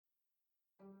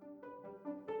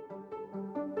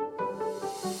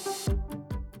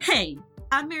Hey,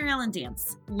 I'm Mary Ellen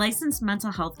Dance, licensed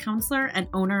mental health counselor and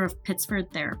owner of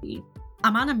Pittsford Therapy.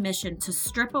 I'm on a mission to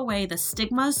strip away the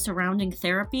stigmas surrounding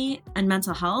therapy and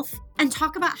mental health and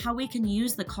talk about how we can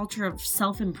use the culture of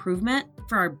self-improvement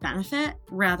for our benefit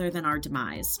rather than our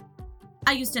demise.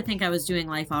 I used to think I was doing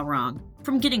life all wrong,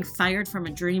 from getting fired from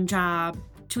a dream job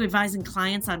to advising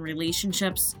clients on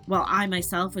relationships while I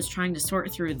myself was trying to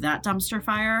sort through that dumpster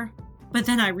fire. But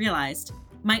then I realized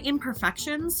my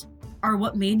imperfections are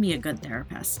what made me a good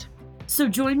therapist. So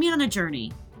join me on a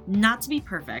journey, not to be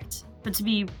perfect, but to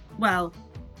be, well,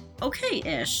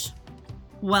 okay-ish.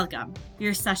 Welcome.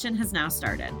 Your session has now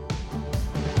started.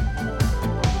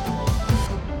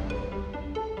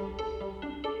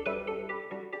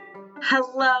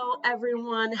 Hello,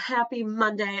 everyone. Happy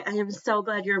Monday. I am so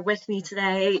glad you're with me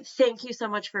today. Thank you so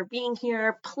much for being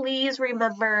here. Please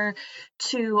remember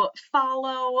to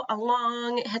follow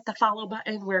along, hit the follow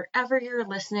button wherever you're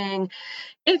listening.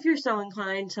 If you're so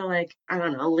inclined to,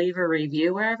 leave a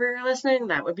review wherever you're listening,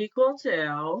 that would be cool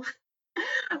too.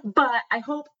 But I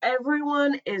hope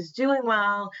everyone is doing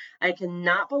well. I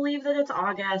cannot believe that it's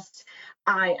August.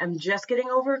 I am just getting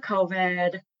over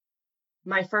COVID.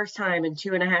 My first time in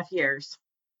 2.5 years.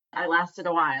 I lasted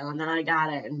a while and then I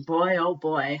got it, and boy, oh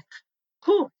boy.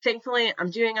 Whew, thankfully,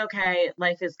 I'm doing okay.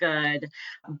 Life is good.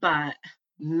 But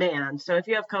man, so if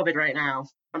you have COVID right now,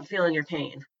 I'm feeling your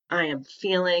pain. I am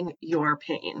feeling your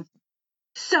pain.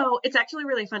 So it's actually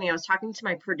really funny. I was talking to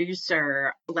my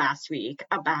producer last week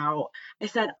I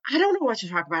said, I don't know what to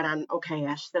talk about on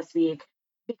Okay-ish this week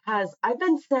because I've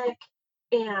been sick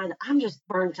and I'm just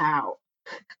burnt out.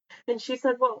 And she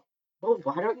said, well,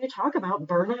 why don't you talk about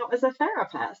burnout as a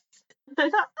therapist? I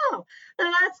thought, oh,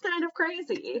 that's kind of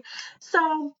crazy. So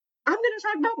I'm going to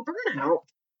talk about burnout.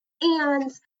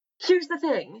 And here's the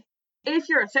thing. If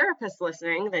you're a therapist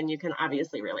listening, then you can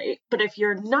obviously relate. But if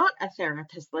you're not a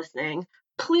therapist listening,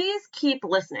 please keep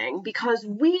listening because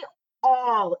we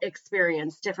all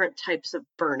experience different types of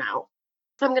burnout.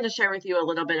 So I'm going to share with you a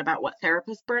little bit about what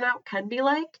therapist burnout can be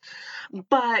like.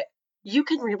 But you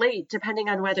can relate depending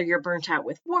on whether you're burnt out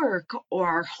with work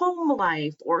or home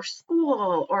life or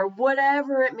school or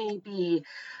whatever it may be.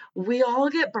 We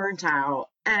all get burnt out.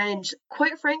 And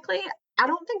quite frankly, I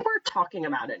don't think we're talking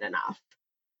about it enough.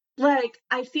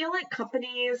 I feel like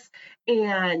companies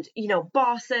and,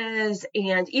 bosses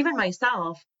and even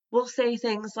myself will say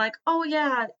things like, oh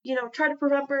yeah, try to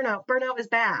prevent burnout. Burnout is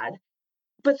bad.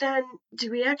 But then do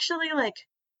we actually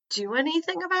do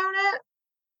anything about it?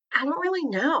 I don't really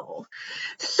know.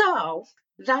 So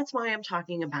that's why I'm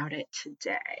talking about it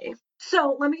today.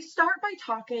 So let me start by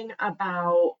talking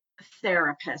about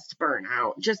therapist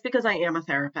burnout, just because I am a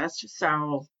therapist,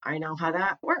 so I know how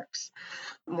that works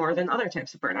more than other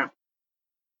types of burnout.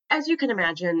 As you can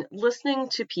imagine, listening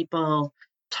to people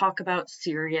talk about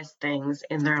serious things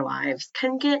in their lives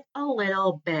can get a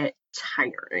little bit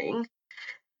tiring.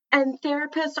 And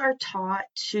therapists are taught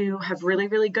to have really,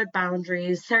 really good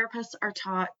boundaries. Therapists are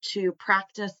taught to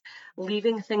practice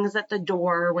leaving things at the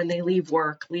door when they leave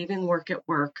work, leaving work at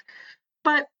work.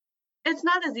 But it's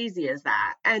not as easy as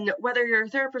that. And whether you're a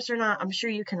therapist or not, I'm sure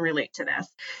you can relate to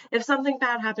this. If something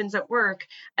bad happens at work,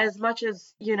 as much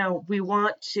as, we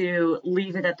want to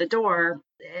leave it at the door,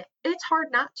 it's hard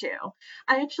not to.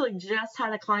 I actually just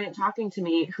had a client talking to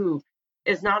me who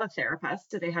is not a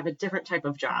therapist. They have a different type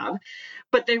of job,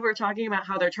 but they were talking about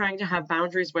how they're trying to have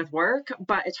boundaries with work,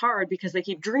 but it's hard because they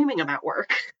keep dreaming about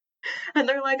work. And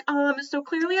they're like, so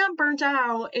clearly I'm burnt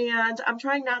out and I'm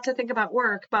trying not to think about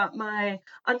work, but my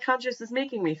unconscious is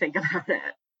making me think about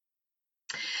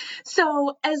it.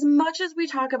 So as much as we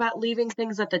talk about leaving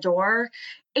things at the door,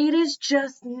 it is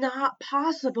just not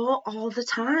possible all the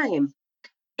time.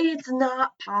 It's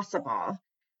not possible.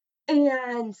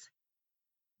 And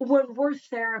when we're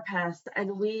therapists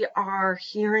and we are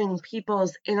hearing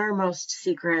people's innermost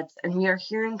secrets and we are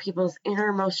hearing people's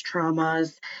innermost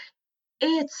traumas,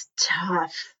 it's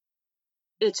tough.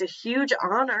 It's a huge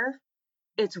honor.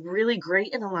 It's really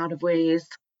great in a lot of ways,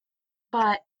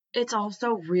 but it's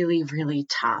also really, really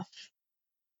tough.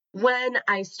 When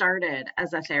I started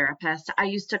as a therapist, I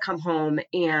used to come home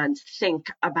and think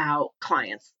about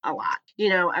clients a lot.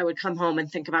 I would come home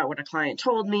and think about what a client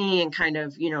told me and kind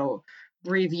of,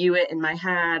 review it in my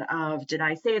head of, did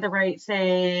I say the right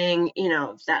thing?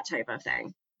 That type of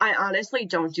thing. I honestly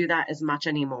don't do that as much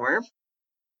anymore.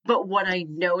 But what I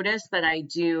notice that I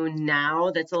do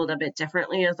now that's a little bit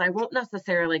differently is I won't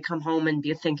necessarily come home and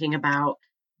be thinking about,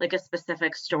 like a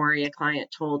specific story a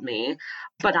client told me,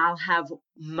 but I'll have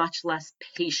much less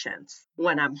patience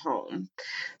when I'm home.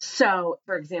 So,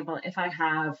 for example, if I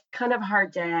have kind of a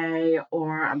hard day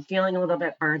or I'm feeling a little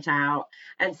bit burnt out,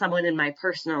 and someone in my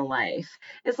personal life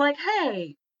is like,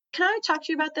 hey, can I talk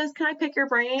to you about this? Can I pick your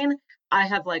brain? I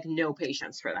have like no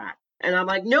patience for that. And I'm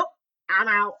like, nope, I'm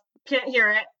out. Can't hear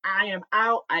it. I am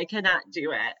out. I cannot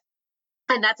do it.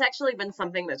 And that's actually been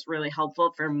something that's really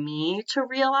helpful for me to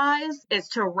realize, is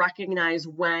to recognize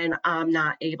when I'm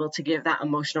not able to give that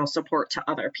emotional support to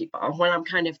other people, when I'm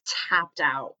kind of tapped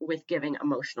out with giving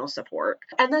emotional support.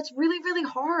 And that's really, really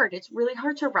hard. It's really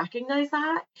hard to recognize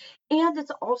that. And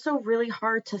it's also really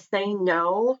hard to say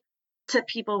no to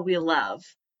people we love.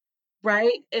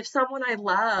 Right? If someone I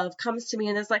love comes to me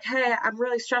and is like, hey, I'm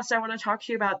really stressed, I want to talk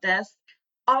to you about this,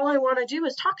 all I want to do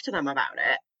is talk to them about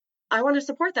it. I want to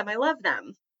support them. I love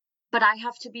them. But I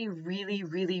have to be really,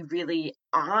 really, really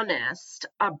honest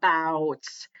about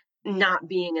not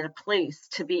being in a place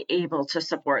to be able to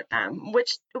support them,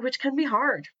 which can be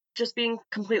hard. Just being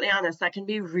completely honest, that can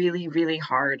be really, really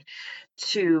hard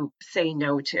to say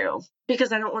no to,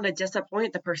 because I don't want to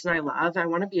disappoint the person I love. I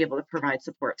want to be able to provide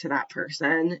support to that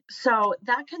person. So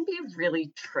that can be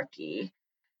really tricky.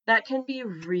 That can be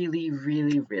really,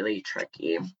 really, really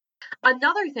tricky.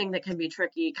 Another thing that can be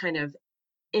tricky, kind of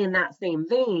in that same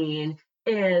vein,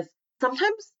 is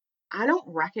sometimes I don't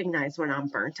recognize when I'm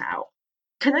burnt out.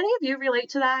 Can any of you relate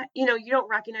to that? You know, you don't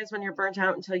recognize when you're burnt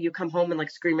out until you come home and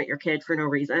like scream at your kid for no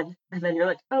reason. And then you're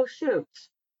like, oh, shoot,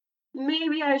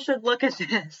 maybe I should look at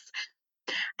this.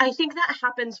 I think that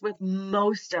happens with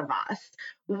most of us.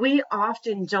 We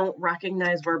often don't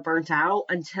recognize we're burnt out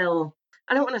until,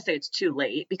 I don't want to say it's too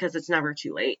late, because it's never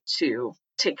too late to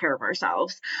take care of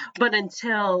ourselves, but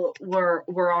until we're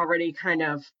already kind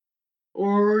of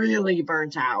really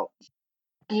burnt out.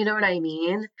 You know what I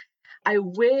mean? I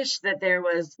wish that there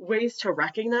was ways to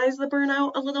recognize the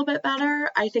burnout a little bit better.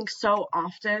 I think so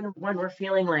often when we're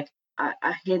feeling like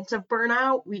a hint of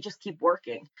burnout, we just keep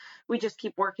working. We just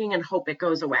keep working and hope it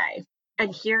goes away.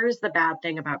 And here's the bad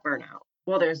thing about burnout.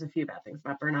 Well, there's a few bad things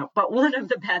about burnout, but one of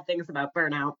the bad things about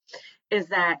burnout is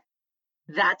that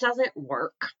that doesn't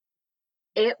work.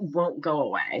 It won't go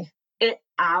away. It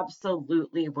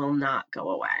absolutely will not go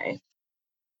away.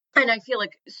 And I feel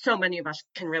like so many of us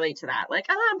can relate to that. Like,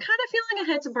 oh, I'm kind of feeling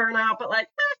a hit to burnout, but like,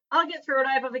 I'll get through it.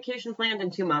 I have a vacation planned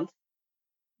in 2 months.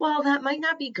 Well, that might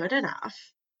not be good enough.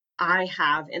 I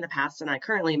have in the past, and I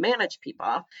currently manage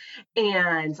people,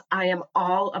 and I am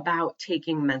all about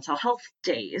taking mental health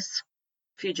days.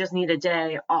 If you just need a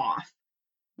day off.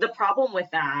 The problem with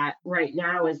that right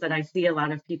now is that I see a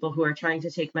lot of people who are trying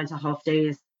to take mental health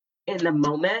days in the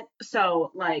moment.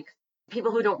 So, like,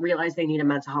 people who don't realize they need a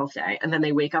mental health day and then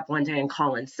they wake up one day and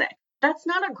call in sick. That's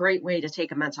not a great way to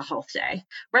take a mental health day,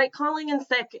 right? Calling in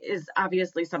sick is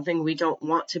obviously something we don't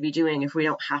want to be doing if we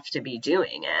don't have to be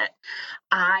doing it.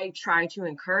 I try to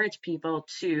encourage people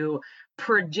to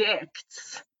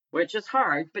predict, which is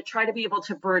hard, but try to be able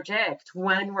to predict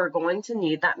when we're going to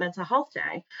need that mental health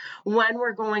day, when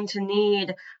we're going to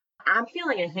need. I'm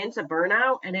feeling a hint of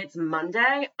burnout and it's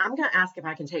Monday. I'm going to ask if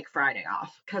I can take Friday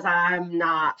off because I'm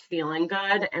not feeling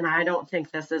good and I don't think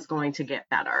this is going to get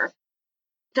better.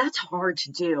 That's hard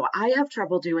to do. I have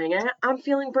trouble doing it. I'm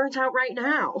feeling burnt out right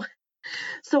now.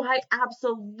 So I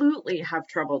absolutely have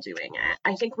trouble doing it.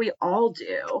 I think we all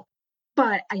do.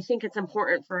 But I think it's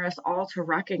important for us all to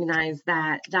recognize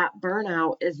that that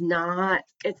burnout is not,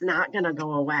 it's not going to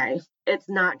go away. It's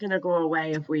not going to go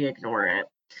away if we ignore it.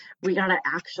 We got to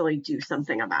actually do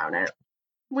something about it,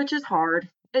 which is hard.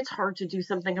 It's hard to do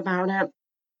something about it.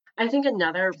 I think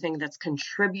another thing that's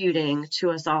contributing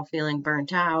to us all feeling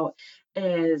burnt out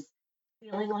is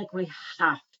feeling like we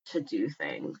have to do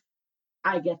things.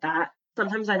 I get that.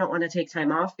 Sometimes I don't want to take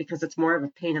time off because it's more of a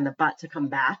pain in the butt to come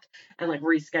back and like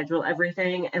reschedule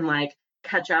everything and like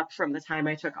catch up from the time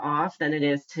I took off than it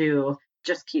is to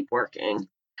just keep working.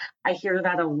 I hear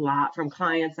that a lot from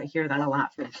clients. I hear that a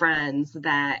lot from friends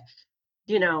that,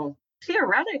 you know,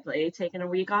 theoretically taking a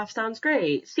week off sounds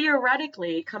great.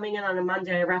 Theoretically, coming in on a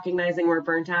Monday, recognizing we're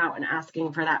burnt out and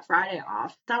asking for that Friday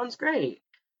off sounds great.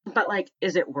 But like,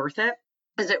 is it worth it?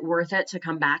 Is it worth it to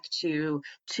come back to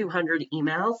 200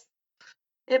 emails?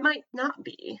 It might not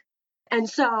be. And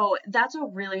so that's a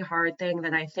really hard thing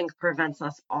that I think prevents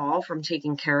us all from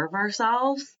taking care of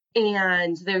ourselves.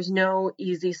 And there's no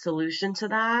easy solution to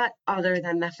that other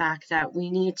than the fact that we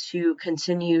need to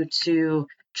continue to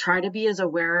try to be as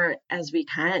aware as we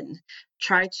can,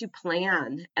 try to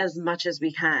plan as much as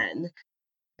we can.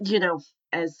 You know,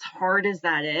 as hard as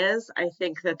that is, I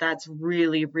think that that's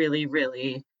really, really,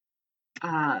 really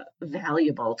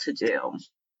valuable to do.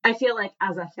 I feel like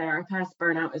as a therapist,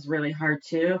 burnout is really hard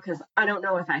too, because I don't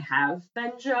know if I have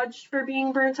been judged for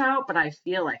being burnt out, but I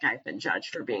feel like I've been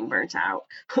judged for being burnt out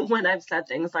when I've said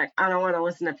things like, I don't want to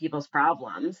listen to people's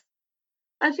problems.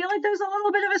 I feel like there's a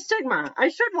little bit of a stigma. I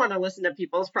should want to listen to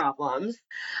people's problems.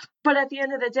 But at the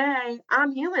end of the day,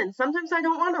 I'm human. Sometimes I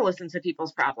don't want to listen to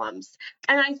people's problems.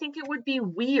 And I think it would be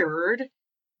weird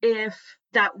if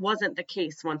that wasn't the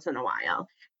case once in a while.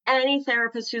 Any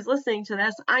therapist who's listening to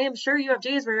this, I am sure you have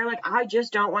days where you're like, I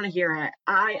just don't want to hear it.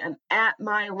 I am at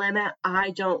my limit.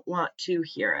 I don't want to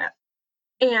hear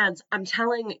it. And I'm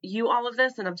telling you all of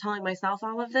this, and I'm telling myself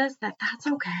all of this, that's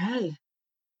okay.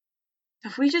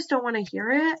 If we just don't want to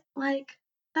hear it, like,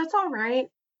 that's all right.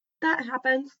 That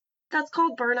happens. That's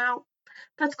called burnout.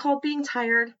 That's called being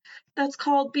tired. That's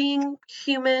called being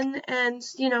human and,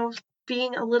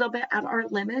 being a little bit at our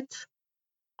limit.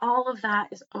 All of that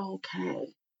is okay.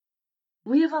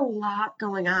 We have a lot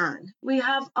going on. We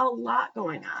have a lot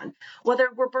going on. Whether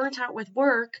we're burnt out with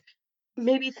work,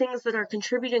 maybe things that are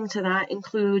contributing to that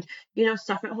include,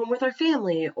 stuff at home with our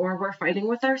family, or we're fighting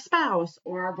with our spouse,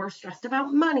 or we're stressed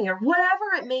about money, or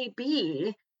whatever it may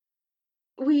be.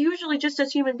 We usually, just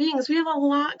as human beings, we have a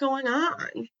lot going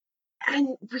on.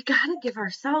 And we got to give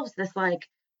ourselves this like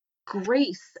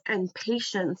grace and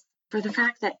patience for the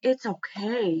fact that it's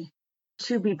okay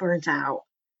to be burnt out.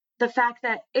 The fact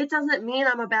that it doesn't mean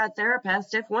I'm a bad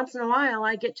therapist if once in a while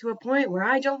I get to a point where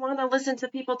I don't want to listen to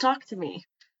people talk to me.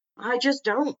 I just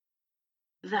don't.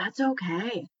 That's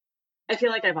okay. I feel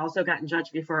like I've also gotten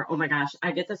judged before. Oh my gosh,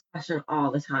 I get this question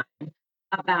all the time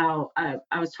about,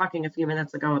 I was talking a few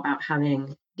minutes ago about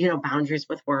having, boundaries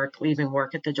with work, leaving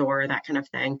work at the door, that kind of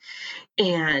thing.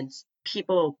 And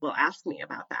people will ask me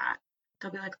about that.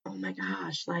 They'll be like, oh my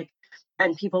gosh, like,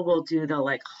 and people will do the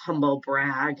like humble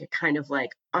brag, kind of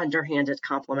like underhanded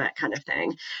compliment kind of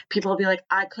thing. People will be like,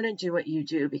 I couldn't do what you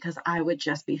do because I would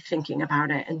just be thinking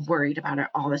about it and worried about it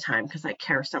all the time because I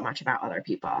care so much about other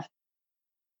people.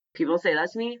 People say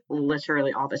that to me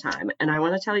literally all the time. And I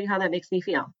want to tell you how that makes me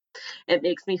feel. It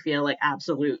makes me feel like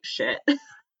absolute shit.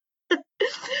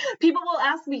 People will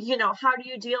ask me, how do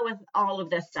you deal with all of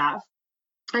this stuff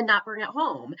and not bring it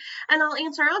home? And I'll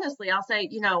answer honestly. I'll say,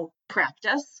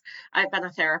 practice. I've been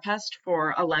a therapist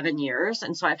for 11 years.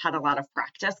 And so I've had a lot of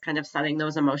practice kind of setting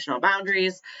those emotional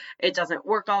boundaries. It doesn't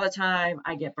work all the time.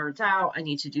 I get burnt out. I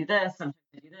need to do this. Sometimes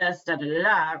I do this, da da da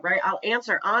da, right? I'll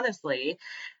answer honestly.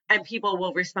 And people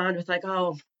will respond with like,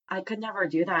 oh, I could never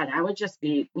do that. I would just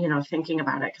be, thinking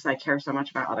about it because I care so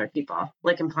much about other people,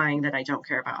 like implying that I don't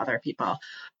care about other people.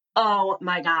 Oh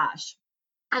my gosh.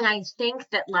 And I think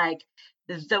that like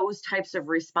those types of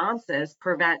responses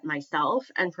prevent myself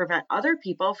and prevent other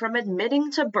people from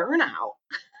admitting to burnout.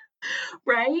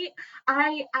 Right?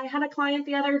 I had a client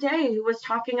the other day who was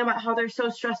talking about how they're so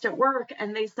stressed at work,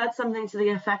 and they said something to the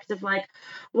effect of like,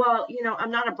 well, I'm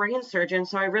not a brain surgeon,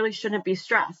 so I really shouldn't be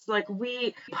stressed. Like,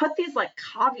 we put these like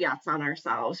caveats on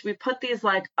ourselves. We put these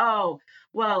like, oh,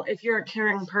 well, if you're a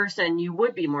caring person, you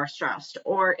would be more stressed,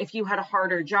 or if you had a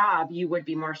harder job, you would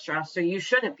be more stressed, so you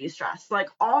shouldn't be stressed. Like,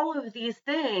 all of these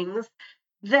things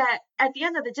that at the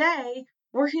end of the day,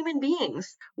 we're human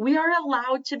beings. We are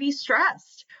allowed to be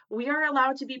stressed. We are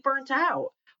allowed to be burnt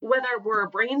out, whether we're a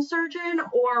brain surgeon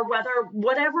or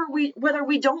whether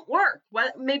we don't work.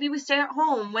 Maybe we stay at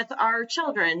home with our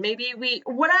children. Maybe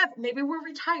maybe we're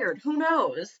retired. Who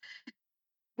knows?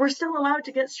 We're still allowed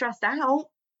to get stressed out.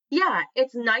 Yeah,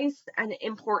 it's nice and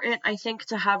important, I think,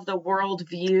 to have the world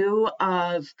view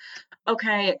of,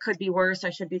 okay, it could be worse.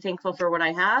 I should be thankful for what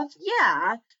I have.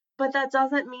 Yeah, but that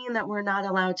doesn't mean that we're not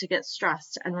allowed to get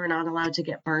stressed and we're not allowed to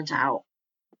get burnt out.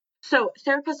 So,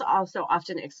 therapists also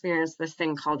often experience this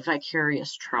thing called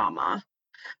vicarious trauma,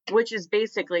 which is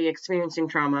basically experiencing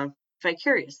trauma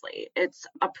vicariously. It's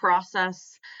a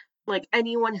process, like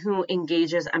anyone who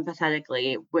engages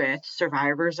empathetically with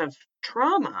survivors of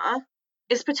trauma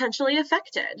is potentially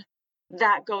affected.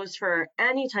 That goes for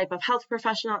any type of health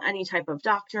professional, any type of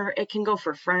doctor. It can go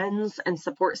for friends and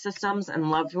support systems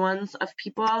and loved ones of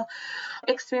people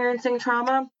experiencing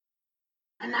trauma.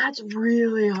 And that's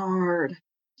really hard.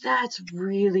 That's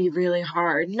really, really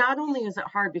hard. Not only is it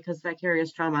hard because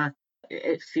vicarious trauma,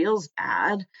 it feels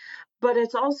bad, but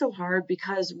it's also hard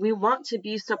because we want to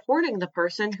be supporting the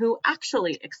person who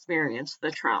actually experienced the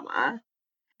trauma.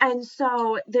 And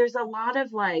so there's a lot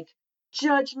of like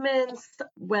judgments,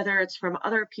 whether it's from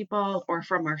other people or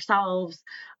from ourselves,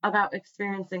 about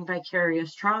experiencing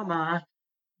vicarious trauma.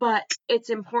 But it's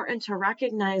important to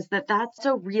recognize that that's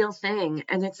a real thing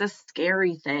and it's a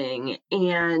scary thing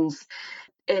and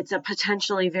it's a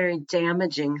potentially very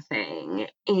damaging thing.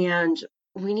 And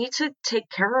we need to take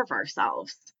care of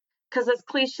ourselves. Because as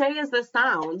cliche as this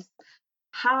sounds,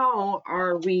 how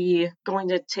are we going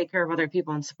to take care of other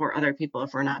people and support other people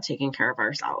if we're not taking care of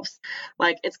ourselves?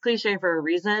 Like, it's cliche for a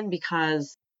reason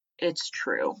because it's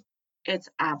true. It's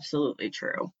absolutely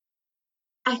true.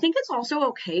 I think it's also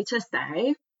okay to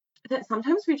say that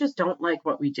sometimes we just don't like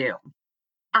what we do.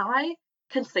 I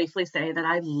can safely say that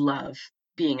I love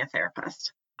being a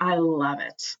therapist. I love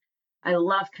it. I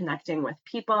love connecting with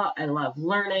people. I love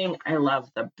learning. I love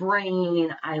the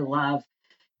brain. I love,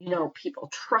 people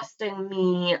trusting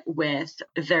me with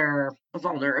their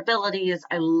vulnerabilities.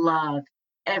 I love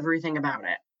everything about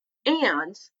it.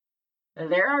 And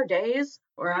there are days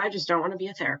where I just don't want to be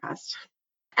a therapist.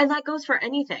 And that goes for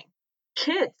anything.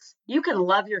 Kids, you can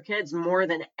love your kids more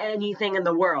than anything in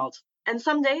the world. And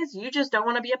some days you just don't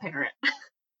want to be a parent.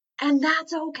 And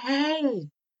that's okay.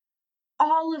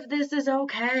 All of this is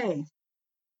okay.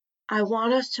 I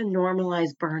want us to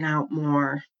normalize burnout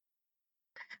more.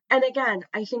 And again,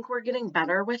 I think we're getting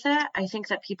better with it. I think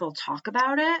that people talk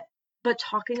about it, but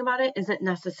talking about it isn't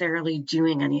necessarily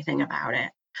doing anything about it.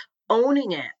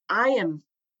 Owning it. I am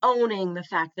owning the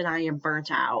fact that I am burnt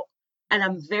out. And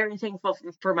I'm very thankful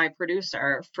for my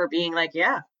producer for being like,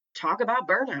 yeah, talk about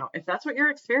burnout. If that's what you're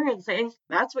experiencing,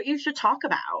 that's what you should talk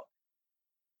about.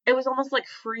 It was almost like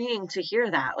freeing to hear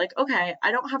that. Like, okay,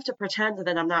 I don't have to pretend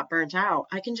that I'm not burnt out.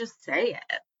 I can just say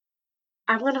it.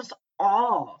 I want us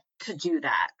all to do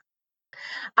that.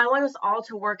 I want us all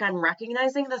to work on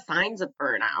recognizing the signs of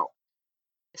burnout.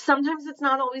 Sometimes it's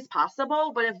not always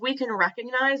possible, but if we can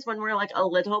recognize when we're like a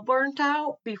little burnt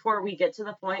out before we get to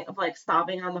the point of like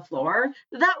sobbing on the floor,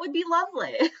 that would be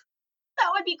lovely.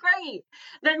 That would be great.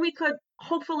 Then we could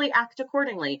hopefully act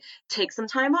accordingly. Take some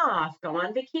time off, go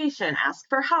on vacation, ask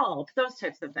for help, those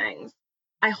types of things.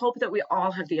 I hope that we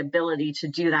all have the ability to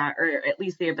do that, or at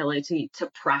least the ability to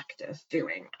practice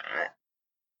doing that.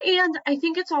 And I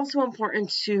think it's also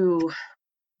important to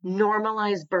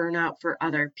normalize burnout for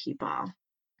other people.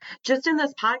 Just in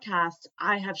this podcast,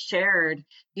 I have shared,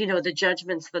 the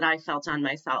judgments that I felt on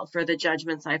myself or the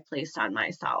judgments I've placed on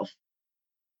myself.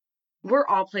 We're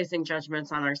all placing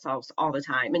judgments on ourselves all the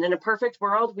time. And in a perfect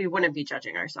world, we wouldn't be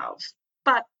judging ourselves.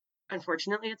 But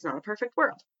unfortunately, it's not a perfect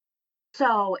world.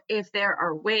 So if there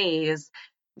are ways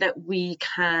that we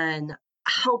can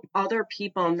help other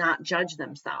people not judge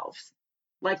themselves,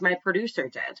 like my producer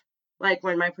did, like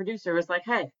when my producer was like,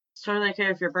 hey, it's totally okay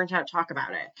if you're burnt out, talk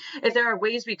about it. If there are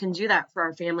ways we can do that for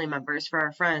our family members, for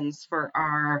our friends, for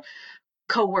our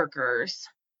coworkers,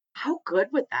 how good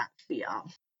would that feel?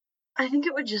 I think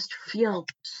it would just feel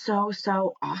so,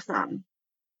 so awesome.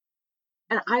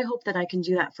 And I hope that I can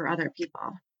do that for other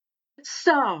people.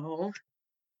 So,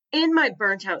 in my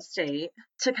burnt out state,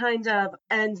 to kind of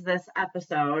end this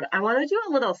episode, I want to do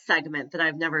a little segment that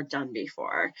I've never done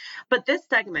before. But this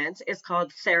segment is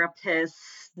called Therapist.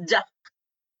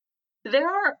 There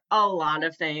are a lot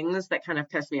of things that kind of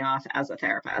piss me off as a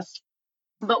therapist.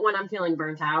 But when I'm feeling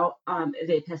burnt out,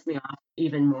 they piss me off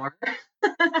even more.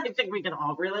 I think we can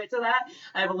all relate to that.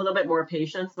 I have a little bit more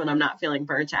patience when I'm not feeling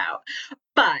burnt out.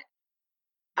 But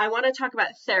I want to talk about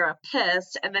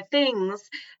therapists and the things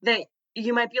that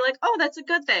you might be like, oh, that's a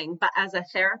good thing. But as a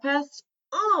therapist,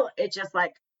 oh, it just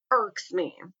like irks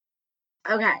me.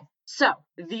 Okay. So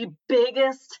the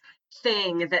biggest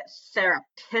thing that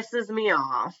pisses me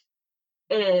off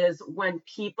is when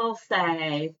people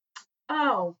say,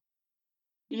 oh,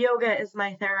 yoga is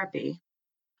my therapy.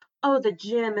 Oh, the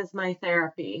gym is my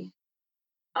therapy.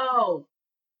 Oh,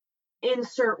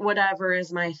 insert whatever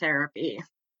is my therapy.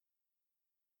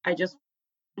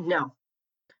 No.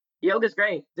 Yoga's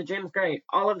great. The gym's great.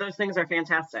 All of those things are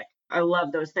fantastic. I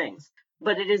love those things.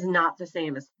 But it is not the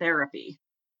same as therapy.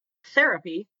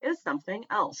 Therapy is something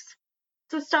else.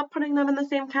 So stop putting them in the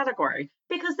same category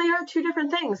because they are two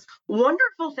different things.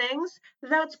 Wonderful things.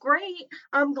 That's great.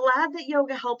 I'm glad that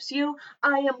yoga helps you.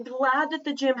 I am glad that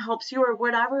the gym helps you or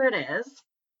whatever it is.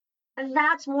 And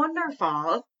that's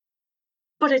wonderful.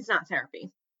 But it's not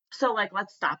therapy. So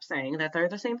let's stop saying that they're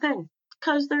the same thing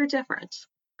because they're different.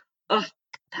 Ugh,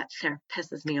 that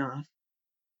pisses me off.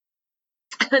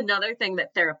 Another thing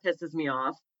that pisses me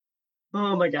off,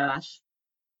 oh my gosh,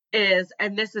 is,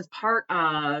 and this is part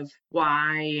of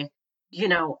why,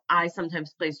 I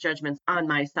sometimes place judgments on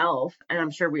myself, and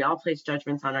I'm sure we all place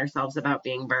judgments on ourselves about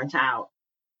being burnt out.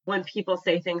 When people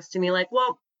say things to me like,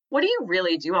 well, what do you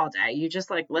really do all day? You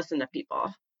just listen to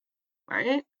people,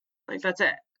 right? That's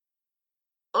it.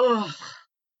 Ugh,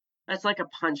 that's like a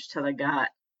punch to the gut.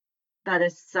 That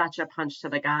is such a punch to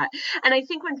the gut. And I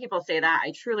think when people say that,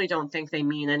 I truly don't think they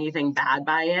mean anything bad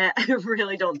by it. I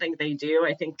really don't think they do.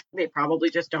 I think they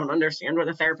probably just don't understand what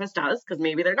a therapist does because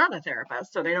maybe they're not a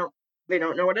therapist. So they don't They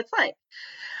don't know what it's like.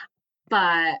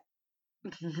 But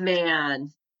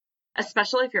man,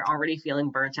 especially if you're already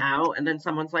feeling burnt out and then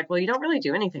someone's like, well, you don't really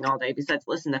do anything all day besides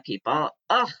listen to people.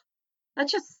 Oh, that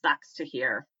just sucks to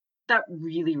hear. That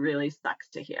really, really sucks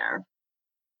to hear.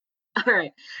 All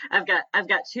right, I've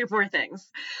got two more things.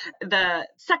 The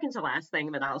second to last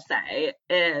thing that I'll say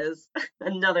is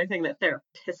another thing that there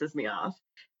pisses me off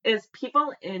is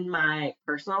people in my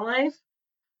personal life,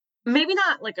 maybe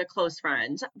not like a close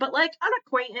friend, but like an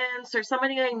acquaintance or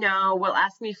somebody I know will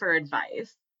ask me for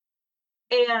advice.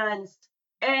 And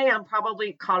A, I'm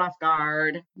probably caught off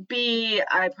guard. B,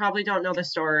 I probably don't know the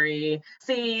story.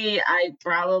 C, I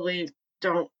probably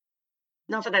don't,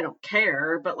 not that I don't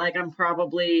care, but like I'm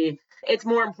probably, it's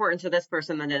more important to this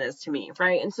person than it is to me,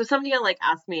 right? And so somebody will like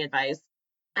ask me advice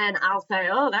and I'll say,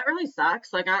 oh, that really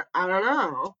sucks. Like, I don't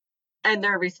know. And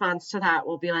their response to that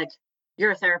will be like,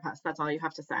 you're a therapist. That's all you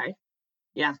have to say.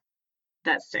 Yeah,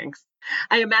 that stinks.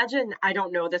 I imagine, I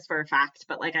don't know this for a fact,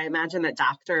 but like I imagine that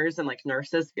doctors and like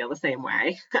nurses feel the same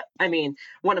way. I mean,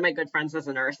 one of my good friends is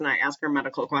a nurse and I ask her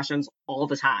medical questions all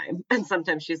the time. And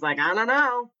sometimes she's like, I don't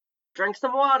know, drink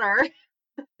some water.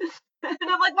 And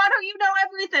I'm like, why don't you know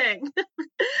everything?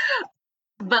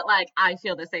 But like, I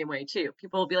feel the same way too.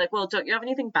 People will be like, well, don't you have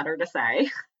anything better to say?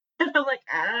 And I'm like,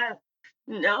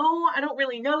 no, I don't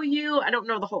really know you. I don't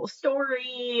know the whole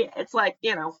story. It's like,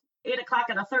 8 o'clock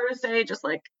on a Thursday, just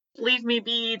like leave me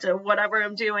be to whatever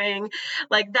I'm doing.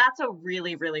 Like, that's a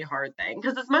really, really hard thing.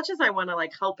 Because as much as I want to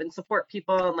like help and support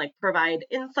people and like provide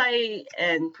insight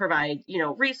and provide,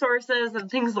 resources and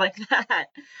things like that,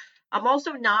 I'm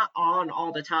also not on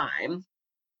all the time.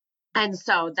 And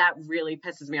so that really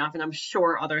pisses me off. And I'm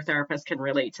sure other therapists can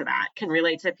relate to that, can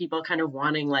relate to people kind of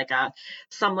wanting like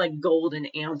some like golden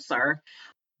answer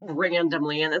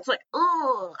randomly. And it's like,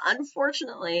 oh,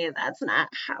 unfortunately, that's not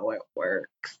how it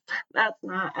works. That's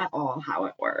not at all how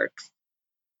it works.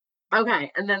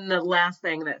 Okay. And then the last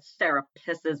thing that Sarah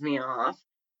pisses me off.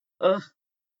 Ugh,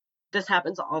 this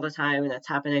happens all the time and it's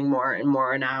happening more and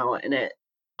more now. And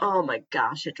oh my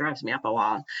gosh, it drives me up a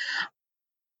wall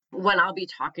when I'll be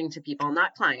talking to people,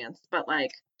 not clients, but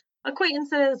like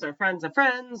acquaintances or friends of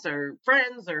friends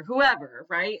or whoever,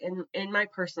 right? In my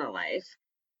personal life.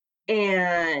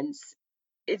 And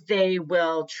they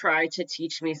will try to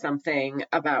teach me something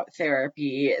about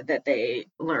therapy that they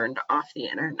learned off the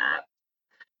internet.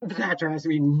 That drives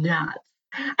me nuts.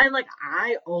 And like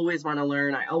I always want to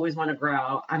learn, I always want to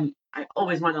grow. I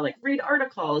always want to like read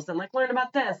articles and like learn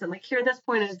about this and like hear this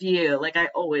point of view. Like I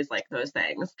always like those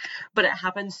things. But it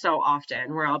happens so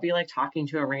often where I'll be like talking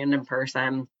to a random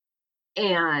person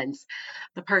and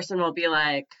the person will be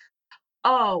like,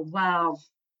 "Oh, well,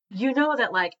 you know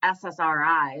that like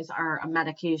SSRIs are a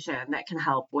medication that can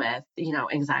help with,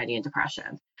 anxiety and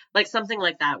depression." Like something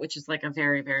like that, which is like a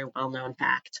very, very well-known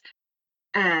fact.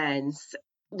 And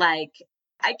like,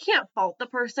 I can't fault the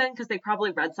person because they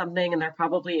probably read something and they're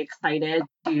probably excited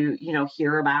to,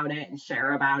 hear about it and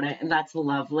share about it. And that's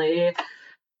lovely.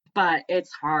 But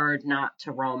it's hard not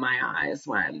to roll my eyes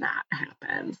when that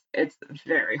happens. It's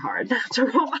very hard not to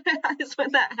roll my eyes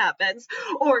when that happens.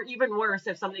 Or even worse,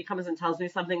 if somebody comes and tells me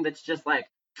something that's just like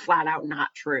flat out not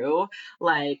true.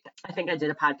 Like, I think I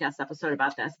did a podcast episode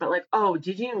about this, but like, oh,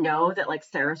 did you know that like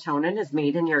serotonin is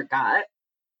made in your gut?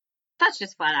 That's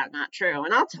just flat out not true.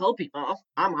 And I'll tell people,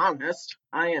 I'm honest.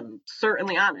 I am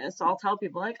certainly honest. So I'll tell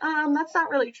people like, that's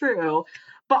not really true.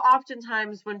 But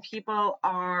oftentimes when people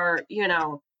are,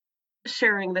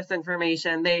 sharing this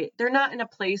information, they're not in a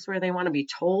place where they want to be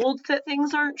told that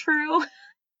things aren't true.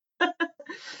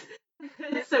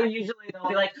 So usually they'll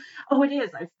be like, oh, it is.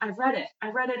 I've read it. I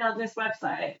read it on this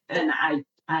website. And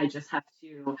I just have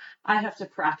to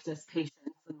practice patience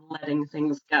and letting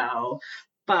things go.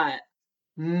 But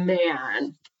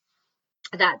man,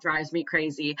 that drives me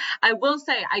crazy. I will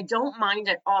say I don't mind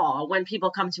at all when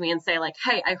people come to me and say like,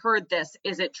 "Hey, I heard this.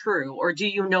 Is it true? Or do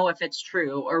you know if it's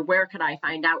true? Or where could I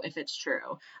find out if it's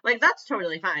true?" Like that's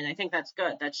totally fine. I think that's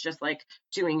good. That's just like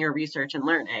doing your research and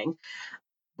learning.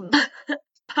 But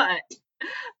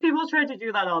people try to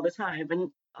do that all the time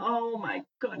and oh my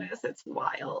goodness, it's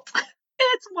wild.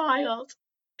 It's wild.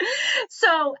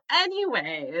 So,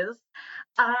 anyways,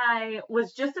 I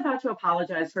was just about to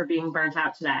apologize for being burnt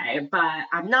out today, but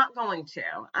I'm not going to.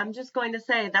 I'm just going to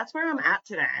say that's where I'm at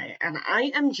today, and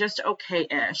I am just okay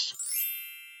ish.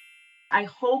 I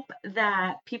hope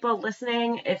that people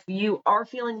listening, if you are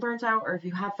feeling burnt out or if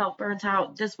you have felt burnt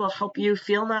out, this will help you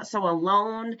feel not so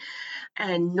alone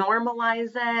and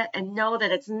normalize it and know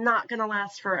that it's not going to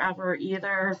last forever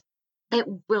either. It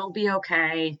will be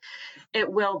okay.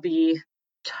 It will be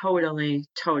totally,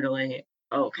 totally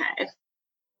okay.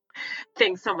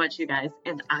 Thanks so much, you guys,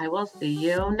 and I will see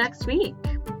you next week.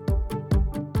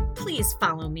 Please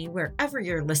follow me wherever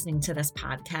you're listening to this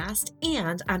podcast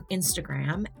and on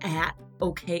Instagram at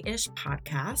OKish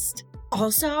Podcast.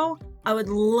 Also, I would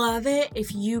love it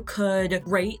if you could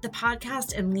rate the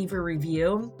podcast and leave a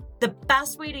review. The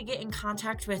best way to get in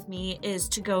contact with me is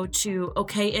to go to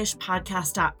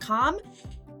okishpodcast.com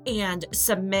and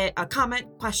submit a comment,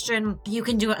 question. You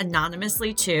can do it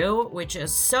anonymously too, which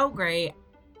is so great.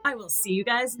 I will see you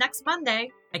guys next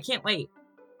Monday. I can't wait.